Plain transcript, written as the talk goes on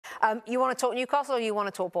You want to talk Newcastle or you want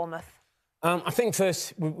to talk Bournemouth? I think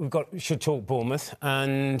first we should talk Bournemouth,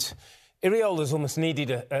 and Iriola's almost needed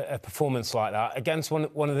a performance like that against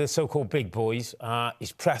one of the so-called big boys.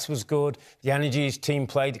 His press was good, the energy his team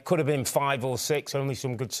played. It could have been 5 or 6, only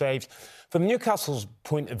some good saves. From Newcastle's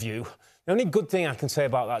point of view, the only good thing I can say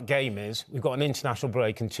about that game is we've got an international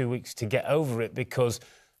break in 2 weeks to get over it, because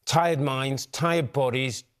tired minds, tired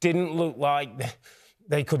bodies didn't look like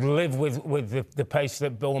they could live with the pace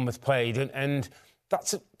that Bournemouth played, and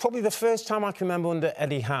that's probably the first time I can remember under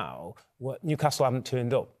Eddie Howe Newcastle haven't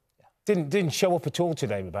turned up. Didn't show up at all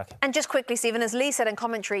today, Rebecca. And just quickly, Stephen, as Lee said in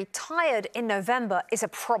commentary, tired in November is a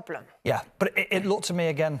problem. Yeah, but it looked to me,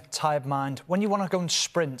 again, tired mind. When you want to go and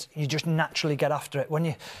sprint, you just naturally get after it. When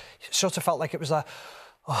you sort of felt like it was like,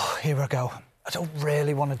 oh, here we go. I don't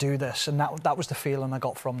really want to do this. And that was the feeling I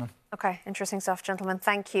got from them. OK, interesting stuff, gentlemen.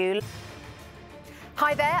 Thank you.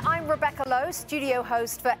 Hi there, I'm Rebecca Lowe, studio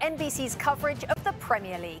host for NBC's coverage of the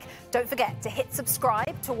Premier League. Don't forget to hit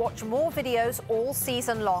subscribe to watch more videos all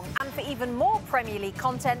season long. And for even more Premier League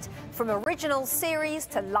content, from original series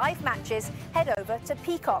to live matches, head over to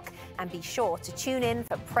Peacock. And be sure to tune in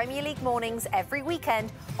for Premier League mornings every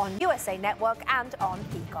weekend on USA Network and on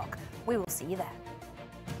Peacock. We will see you there.